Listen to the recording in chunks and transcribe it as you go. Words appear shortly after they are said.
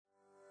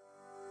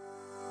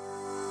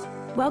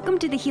Welcome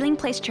to the Healing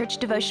Place Church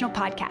Devotional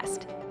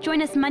Podcast.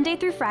 Join us Monday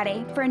through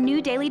Friday for a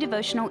new daily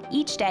devotional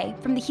each day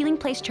from the Healing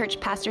Place Church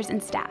pastors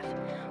and staff.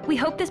 We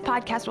hope this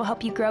podcast will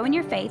help you grow in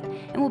your faith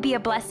and will be a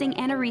blessing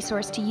and a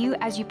resource to you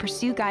as you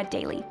pursue God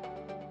daily.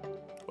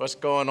 What's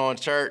going on,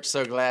 church?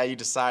 So glad you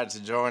decided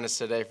to join us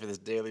today for this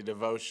daily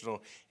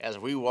devotional as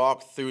we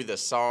walk through the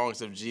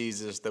songs of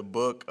Jesus, the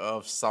book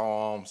of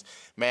Psalms.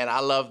 Man,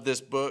 I love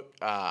this book.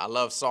 I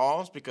love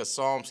Psalms because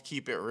Psalms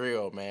keep it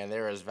real, man.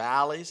 There is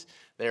valleys,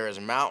 there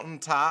is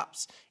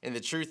mountaintops, and the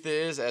truth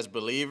is, as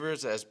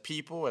believers, as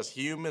people, as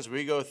humans,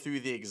 we go through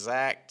the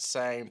exact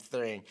same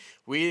thing.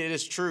 It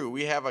is true.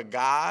 We have a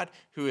God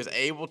who is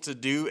able to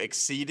do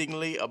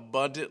exceedingly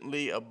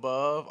abundantly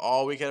above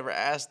all we could ever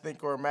ask,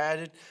 think, or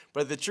imagine.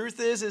 But the truth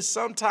is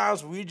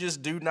sometimes we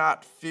just do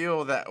not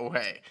feel that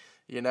way.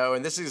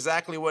 And this is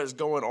exactly what is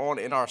going on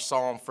in our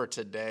psalm for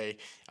today.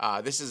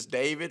 This is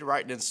David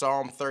writing in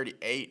Psalm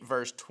 38,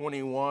 verse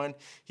 21.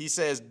 He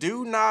says,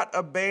 "Do not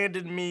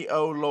abandon me,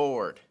 O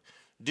Lord.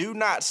 Do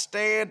not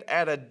stand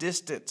at a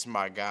distance,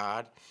 my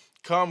God.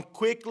 Come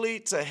quickly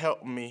to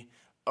help me,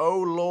 O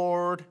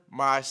Lord,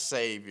 my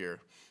Savior."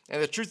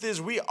 And the truth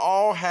is, we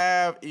all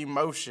have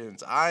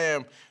emotions. I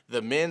am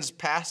the men's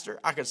pastor.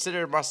 I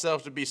consider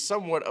myself to be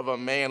somewhat of a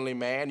manly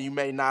man. You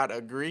may not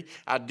agree.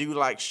 I do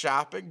like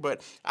shopping,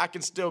 but I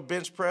can still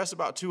bench press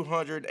about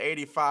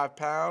 285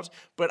 pounds.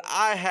 But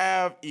I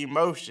have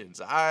emotions.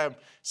 I am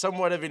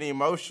somewhat of an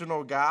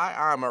emotional guy.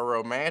 I'm a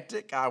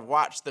romantic. I've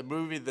watched the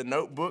movie The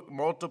Notebook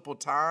multiple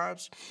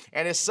times.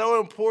 And it's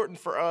so important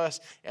for us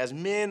as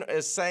men,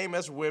 as same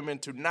as women,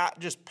 to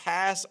not just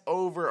pass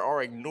over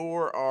or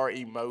ignore our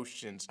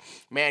emotions.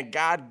 Man,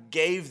 God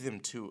gave them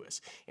to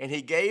us, and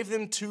He gave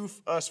them to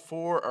us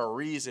for a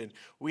reason.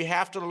 We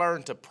have to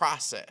learn to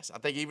process. I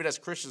think even as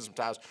Christians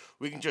sometimes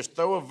we can just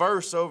throw a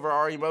verse over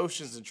our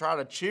emotions and try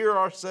to cheer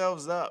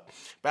ourselves up.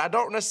 But I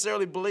don't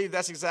necessarily believe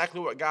that's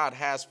exactly what God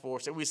has for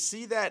us. And we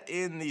see that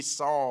in these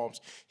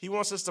Psalms. He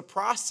wants us to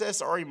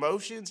process our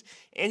emotions,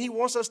 and He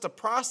wants us to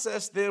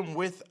process them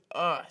with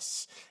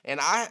us. And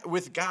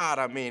with God,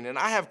 and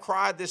I have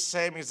cried this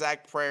same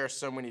exact prayer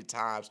so many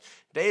times.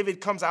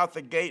 David comes out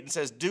the gate and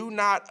says, "Do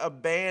not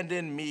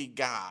abandon me,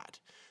 God."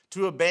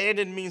 To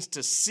abandon means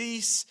to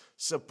cease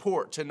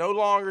support, to no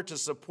longer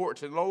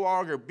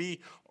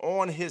be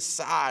on His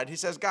side. He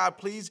says, "God,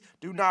 please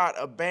do not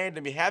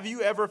abandon me." Have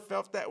you ever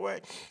felt that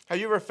way? Have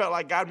you ever felt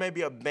like God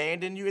maybe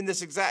abandoned you? In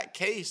this exact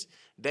case,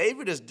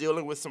 David is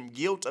dealing with some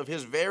guilt of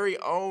his very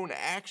own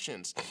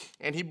actions,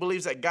 and he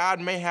believes that God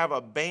may have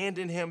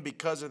abandoned him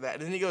because of that.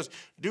 And then he goes,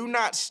 "Do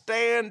not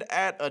stand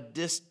at a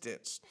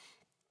distance."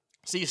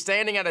 See,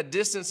 standing at a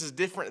distance is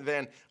different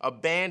than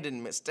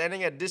abandonment.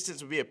 Standing at a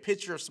distance would be a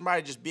picture of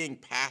somebody just being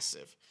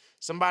passive,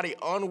 somebody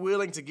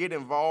unwilling to get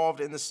involved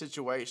in the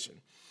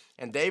situation.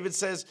 And David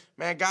says,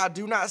 "Man, God,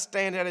 do not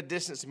stand at a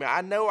distance to me.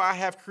 I know I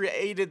have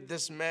created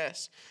this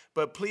mess,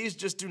 but please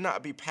just do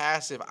not be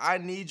passive. I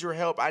need your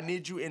help. I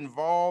need you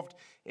involved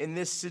in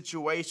this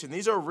situation."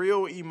 These are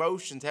real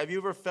emotions. Have you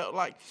ever felt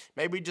like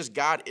maybe just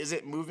God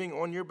isn't moving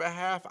on your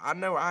behalf? I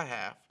know I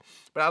have.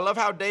 But I love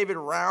how David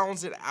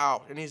rounds it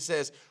out, and he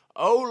says,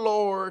 "O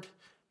Lord,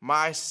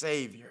 my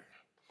Savior."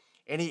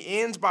 And he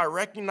ends by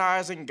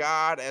recognizing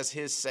God as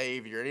his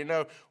Savior.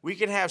 And we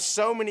can have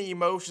so many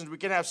emotions, we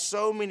can have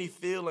so many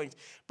feelings,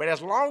 but as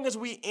long as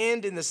we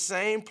end in the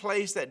same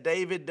place that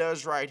David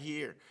does right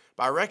here,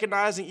 by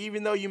recognizing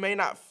even though you may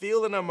not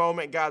feel in a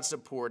moment God's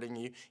supporting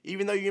you,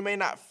 even though you may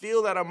not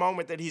feel at a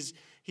moment that He's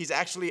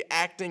actually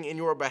acting in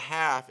your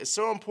behalf, it's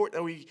so important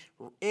that we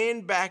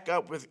end back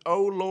up with,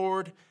 "O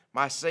Lord,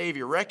 my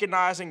Savior,"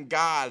 recognizing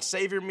God.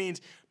 Savior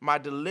means my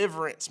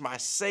deliverance, my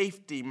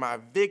safety, my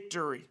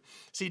victory.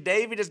 See,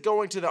 David is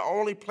going to the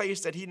only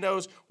place that he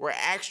knows where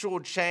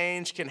actual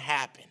change can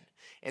happen,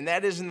 and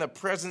that is in the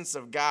presence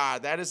of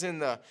God. That is in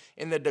the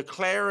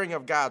declaring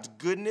of God's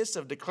goodness,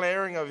 of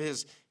declaring of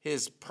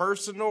His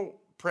personal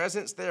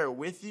presence there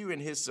with you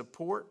and His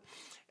support.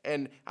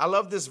 And I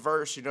love this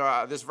verse.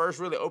 This verse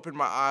really opened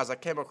my eyes. I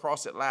came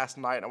across it last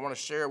night. I want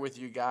to share it with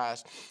you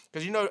guys.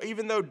 Because,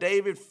 even though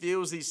David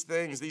feels these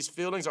things, these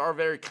feelings are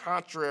very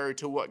contrary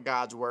to what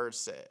God's word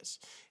says.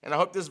 And I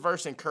hope this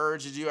verse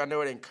encourages you. I know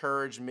it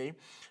encouraged me.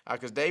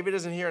 Because David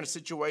isn't here in a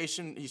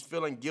situation. He's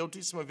feeling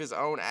guilty, some of his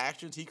own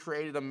actions. He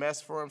created a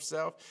mess for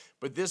himself.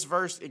 But this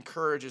verse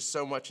encourages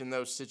so much in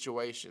those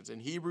situations. In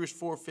Hebrews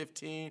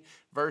 4:15,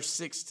 verse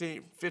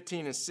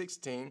 15 and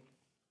 16,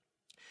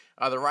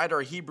 the writer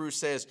of Hebrews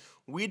says,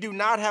 "We do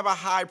not have a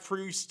high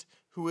priest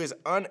who is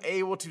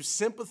unable to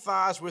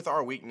sympathize with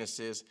our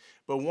weaknesses,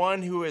 but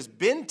one who has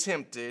been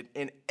tempted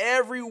in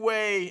every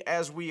way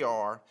as we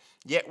are,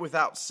 yet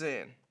without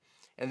sin."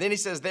 And then he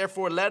says,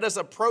 "Therefore, let us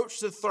approach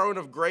the throne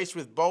of grace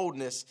with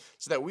boldness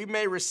so that we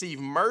may receive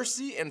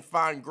mercy and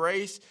find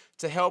grace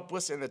to help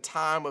us in the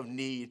time of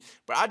need."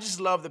 But I just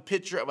love the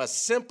picture of a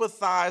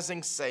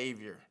sympathizing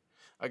Savior.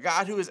 a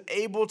God who is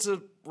able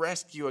to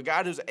rescue, a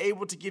God who's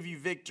able to give you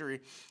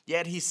victory,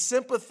 yet he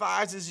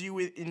sympathizes you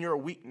in your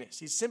weakness.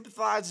 He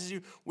sympathizes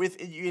you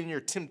in your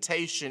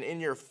temptation, in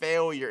your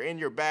failure, in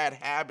your bad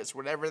habits,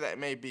 whatever that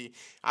may be.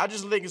 I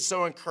just think it's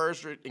so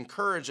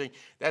encouraging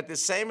that the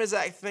same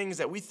exact things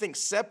that we think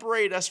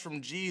separate us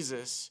from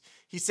Jesus,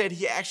 he said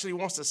he actually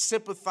wants to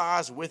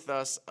sympathize with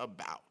us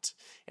about.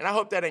 And I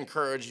hope that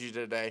encourages you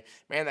today,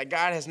 man, that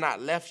God has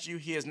not left you.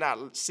 He has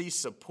not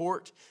ceased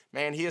support.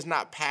 Man, he is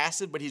not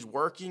passive, but he's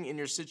working in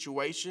your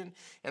situation.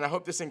 And I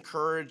hope this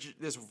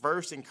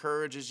verse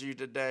encourages you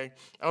today.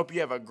 I hope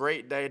you have a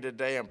great day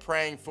today. I'm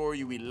praying for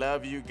you. We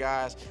love you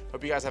guys.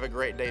 Hope you guys have a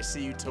great day.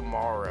 See you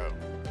tomorrow.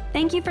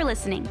 Thank you for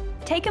listening.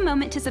 Take a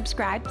moment to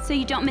subscribe so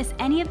you don't miss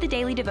any of the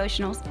daily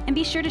devotionals, and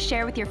be sure to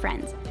share with your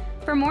friends.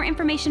 For more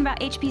information about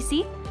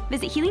HPC,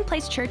 visit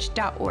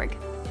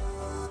healingplacechurch.org.